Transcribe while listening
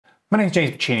My name is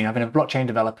James Puccini. I've been a blockchain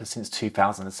developer since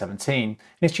 2017. In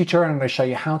this tutorial, I'm going to show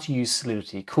you how to use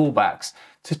Solidity Callbacks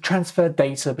to transfer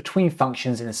data between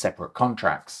functions in separate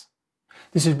contracts.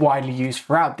 This is widely used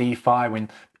throughout DeFi when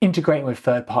integrating with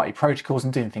third-party protocols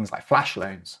and doing things like flash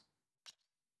loans.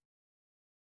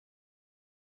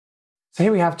 So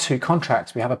here we have two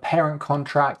contracts. We have a parent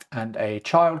contract and a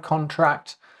child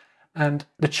contract, and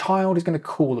the child is going to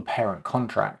call the parent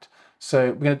contract. So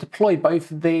we're going to deploy both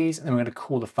of these and then we're going to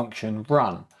call the function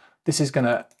run. This is going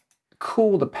to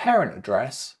call the parent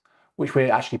address, which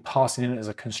we're actually passing in as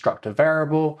a constructor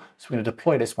variable. So we're going to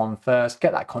deploy this one first,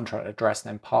 get that contract address,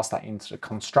 and then pass that into the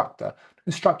constructor. The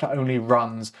constructor only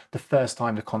runs the first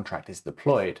time the contract is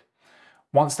deployed.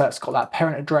 Once that's got that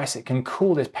parent address, it can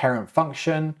call this parent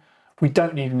function. We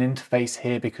don't need an interface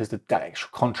here because the actual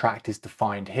contract is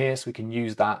defined here. So we can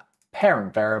use that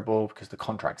parent variable because the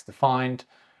contract's defined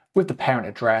with the parent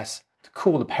address to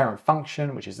call the parent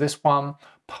function, which is this one,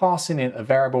 passing in a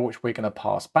variable which we're going to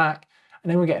pass back, and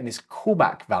then we're getting this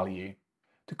callback value.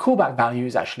 The callback value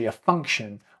is actually a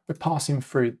function. We're passing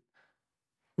through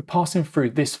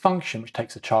this function, which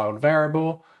takes a child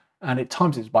variable, and it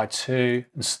times it by 2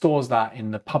 and stores that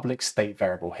in the public state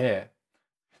variable here.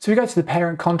 So we go to the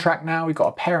parent contract now. We've got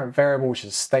a parent variable, which is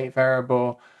a state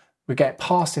variable. We get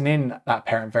passing in that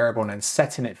parent variable and then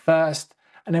setting it first.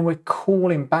 And then we're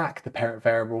calling back the parent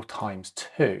variable times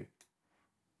 2.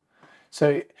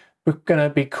 So we're going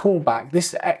to be called back.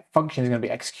 This function is going to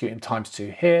be executing times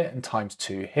 2 here and times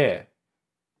 2 here.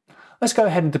 Let's go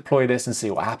ahead and deploy this and see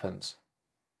what happens.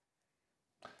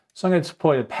 So I'm going to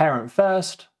deploy the parent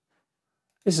first.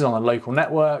 This is on a local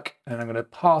network, and I'm going to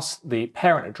pass the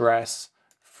parent address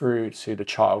through to the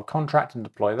child contract and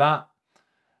deploy that.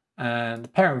 And the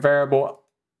parent variable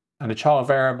and the child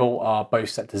variable are both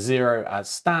set to 0 as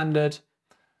standard.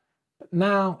 But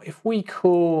now if we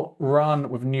call run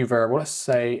with a new variable, let's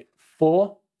say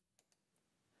 4,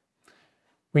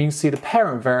 we can see the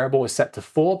parent variable is set to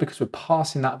 4 because we're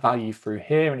passing that value through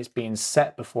here and it's being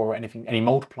set before any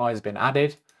multiplier has been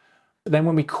added. But then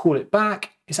when we call it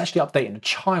back, it's actually updating the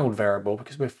child variable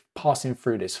because we're passing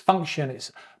through this function.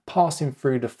 It's passing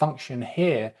through the function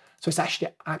here. So it's actually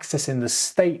accessing the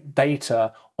state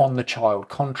data on the child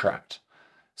contract.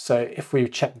 So if we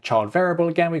check the child variable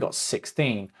again, we got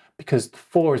 16 because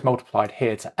 4 is multiplied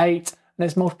here to 8 and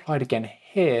it's multiplied again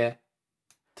here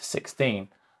to 16.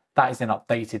 That is then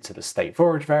updated to the state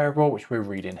void variable, which we're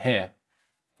reading here.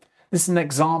 This is an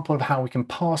example of how we can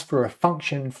pass through a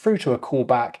function through to a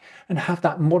callback and have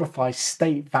that modify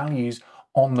state values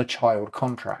on the child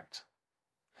contract.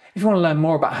 If you want to learn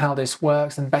more about how this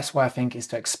works, then the best way I think is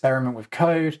to experiment with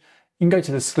code. You can go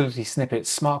to the Solidity Snippets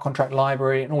smart contract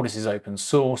library, and all this is open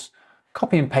source.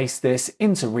 Copy and paste this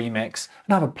into Remix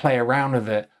and have a play around with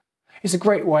it. It's a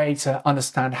great way to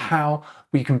understand how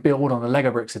we can build on the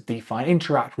Lego bricks of DeFi and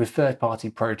interact with third-party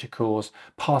protocols,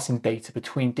 passing data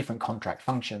between different contract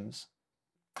functions.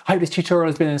 I hope this tutorial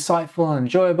has been insightful and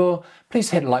enjoyable.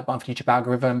 Please hit the like button for YouTube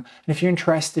algorithm. And if you're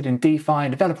interested in DeFi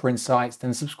and developer insights,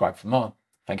 then subscribe for more.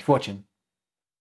 Thank you for watching.